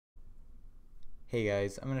Hey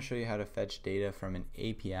guys, I'm going to show you how to fetch data from an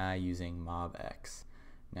API using Mobx.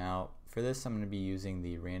 Now for this I'm going to be using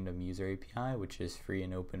the random user API, which is free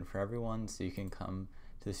and open for everyone, so you can come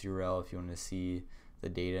to this URL if you want to see the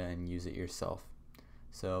data and use it yourself.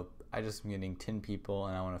 So I just am getting 10 people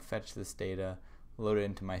and I want to fetch this data, load it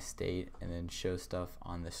into my state, and then show stuff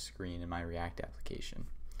on the screen in my React application.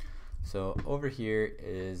 So over here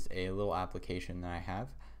is a little application that I have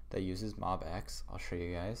that uses Mobx. I'll show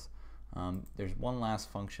you guys. There's one last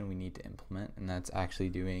function we need to implement, and that's actually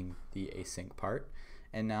doing the async part.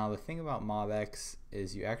 And now the thing about Mobx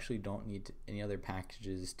is you actually don't need any other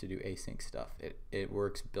packages to do async stuff. It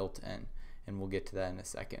works built in, and we'll get to that in a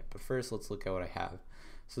second. But first, let's look at what I have.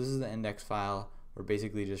 So this is the index file. We're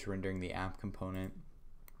basically just rendering the app component,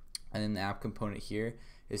 and then the app component here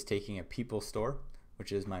is taking a people store,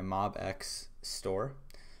 which is my Mobx store,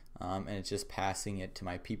 and it's just passing it to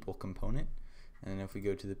my people component. And then if we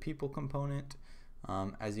go to the people component,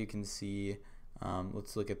 as you can see,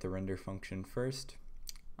 let's look at the render function first.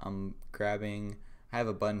 I have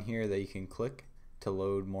a button here that you can click to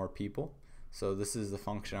load more people. So this is the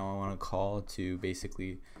function I want to call to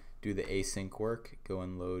basically do the async work, go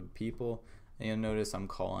and load people. And you'll notice I'm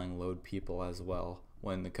calling load people as well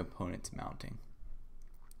when the component's mounting.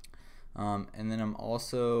 And then I'm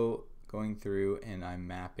also going through and I'm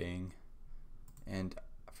mapping, and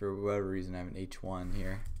for whatever reason I have an H1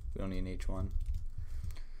 here. We don't need an H1.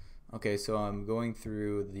 Okay, so I'm going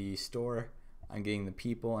through the store, I'm getting the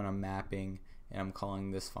people, and I'm mapping, and I'm calling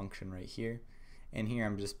this function right here. And here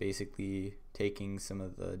I'm just basically taking some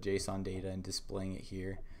of the JSON data and displaying it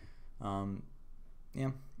here. I'm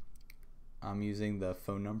using the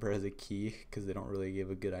phone number as a key because they don't really give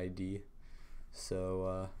a good ID.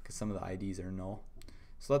 So, because some of the IDs are null.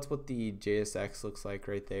 So that's what the JSX looks like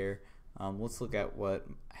right there. Let's look at what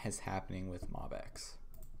is happening with Mobx.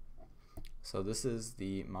 So this is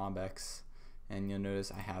the Mobx, and you'll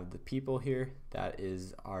notice I have the people here, that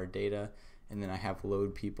is our data, and then I have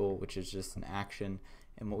load people, which is just an action.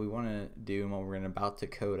 And what we want to do and what we're about to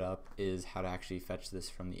code up is how to actually fetch this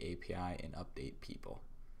from the API and update people.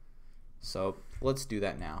 So let's do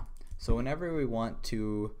that now. So whenever we want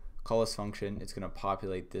to call this function, it's going to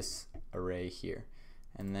populate this array here.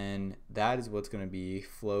 And then that is what's going to be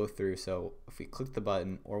flow through. So if we click the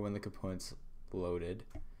button or when the component's loaded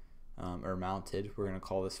or mounted, we're going to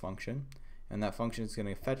call this function. And that function is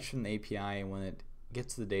going to fetch from the API, and when it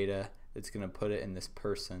gets the data, it's going to put it in this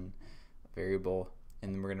person variable,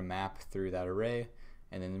 and then we're going to map through that array,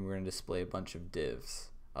 and then we're going to display a bunch of divs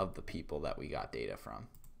of the people that we got data from.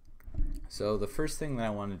 So the first thing that I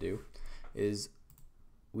want to do is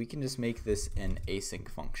we can just make this an async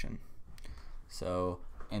function. So,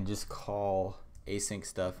 and just call async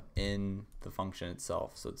stuff in the function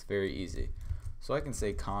itself. So it's very easy. So I can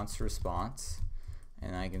say const response,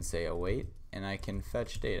 and I can say await, and I can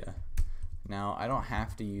fetch data. Now I don't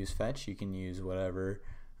have to use fetch. You can use whatever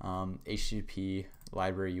HTTP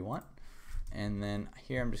library you want. And then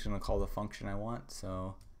here I'm just going to call the function I want,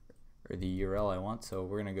 so, or the URL I want. So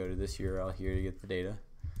we're going to go to this URL here to get the data.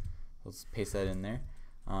 Let's paste that in there.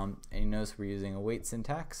 And you notice we're using await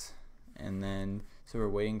syntax. And then, so we're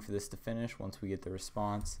waiting for this to finish. Once we get the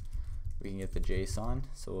response, we can get the JSON.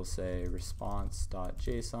 So we'll say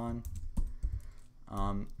response.json.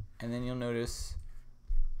 And then you'll notice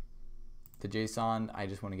the JSON, I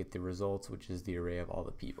just want to get the results, which is the array of all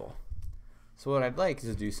the people. So what I'd like is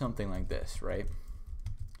to do something like this, right?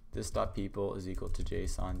 This.people is equal to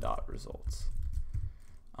JSON.results.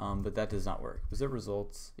 But that does not work. Was it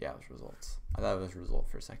results? Yeah, it was results. I thought it was result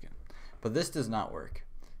for a second. But this does not work.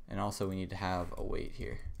 And also we need to have a wait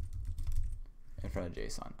here in front of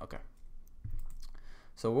JSON. Okay.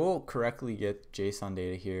 So we'll correctly get JSON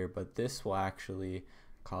data here, but this will actually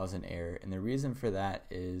cause an error. And the reason for that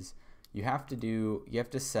is you have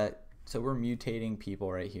to set, so we're mutating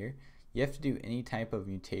people right here. You have to do any type of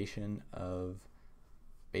mutation of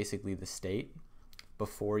basically the state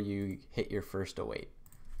before you hit your first await.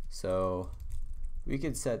 So we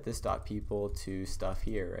could set this .people to stuff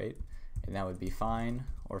here, right? And that would be fine.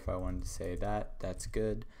 Or if I wanted to say that, that's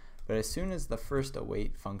good. But as soon as the first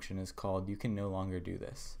await function is called, you can no longer do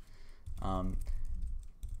this.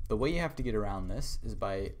 The way you have to get around this is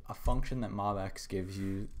by a function that Mobx gives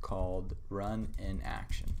you called run in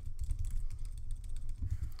action.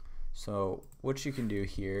 So what you can do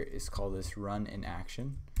here is call this run in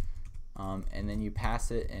action, and then you pass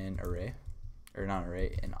it an array, or not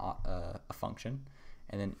array, a function,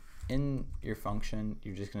 and then in your function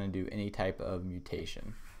you're just going to do any type of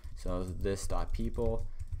mutation. So this.people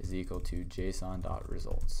is equal to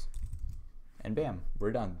JSON.results, and bam,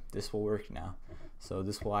 we're done. This will work now. So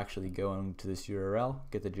this will actually go into this URL,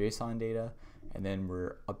 get the JSON data, and then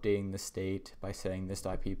we're updating the state by setting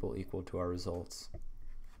this.people equal to our results.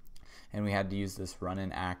 And we had to use this run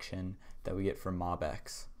in action that we get from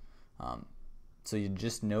Mobx. So you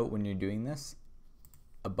just note when you're doing this,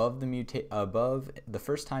 above the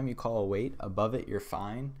first time you call await, above it you're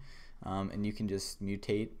fine, and you can just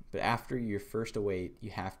mutate. But after your first await,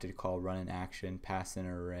 you have to call run in action, pass in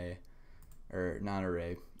an array, or not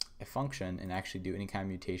array, a function, and actually do any kind of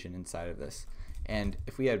mutation inside of this. And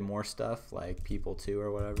if we had more stuff like people2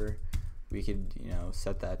 or whatever, we could, you know,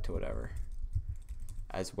 set that to whatever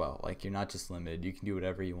as well. Like, you're not just limited, you can do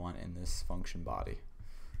whatever you want in this function body.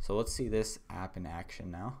 So let's see this app in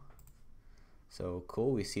action now. So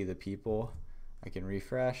cool, we see the people. I can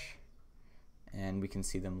refresh and we can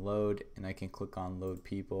see them load, and I can click on load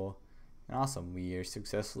people, and awesome, we are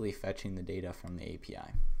successfully fetching the data from the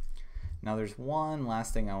API. Now there's one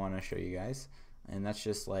last thing I want to show you guys, and that's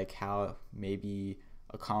just like how maybe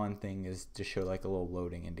a common thing is to show like a little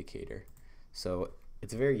loading indicator. So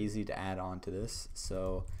it's very easy to add on to this.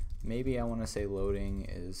 So maybe I want to say loading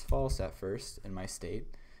is false at first in my state,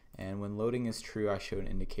 and when loading is true I show an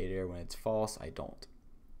indicator, when it's false I don't.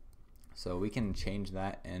 So we can change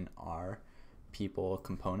that in our people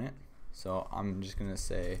component. So I'm just gonna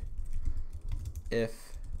say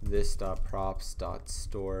if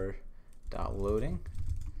this.props.store.loading,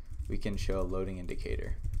 we can show a loading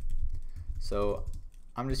indicator. So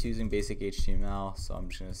I'm just using basic HTML, so I'm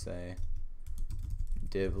just gonna say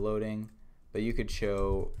div loading, but you could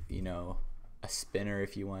show, you know, a spinner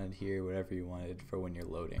if you wanted here, whatever you wanted for when you're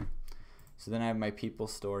loading. So then I have my people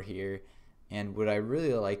store here, and what I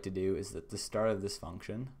really like to do is at the start of this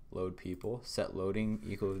function, load people, set loading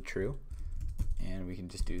equal to true, and we can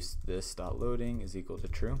just do this.loading is equal to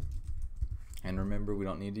true. And remember, we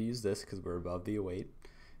don't need to use this because we're above the await.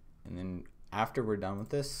 And then after we're done with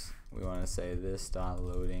this, we want to say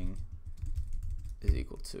this.loading is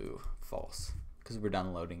equal to false because we're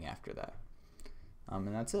done loading after that.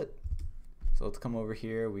 And that's it. So let's come over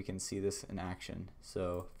here, we can see this in action.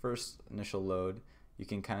 So first initial load, you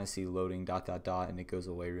can kind of see loading ... and it goes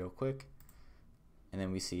away real quick, and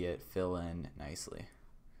then we see it fill in nicely,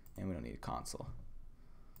 and we don't need a console.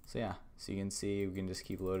 So yeah, so you can see we can just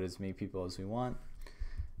keep loading as many people as we want.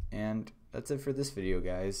 And that's it for this video,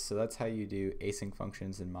 guys. So that's how you do async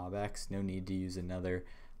functions in Mobx. No need to use another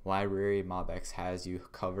library. Mobx has you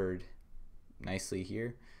covered nicely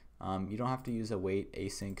here. You don't have to use await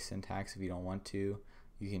async syntax if you don't want to.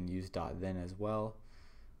 You can use .then as well,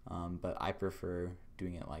 but I prefer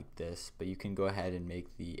doing it like this. But you can go ahead and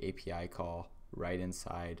make the API call right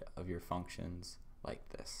inside of your functions like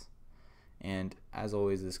this. And as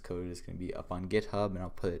always, this code is going to be up on GitHub, and I'll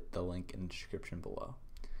put the link in the description below.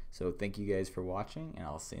 So thank you guys for watching, and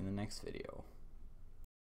I'll see you in the next video.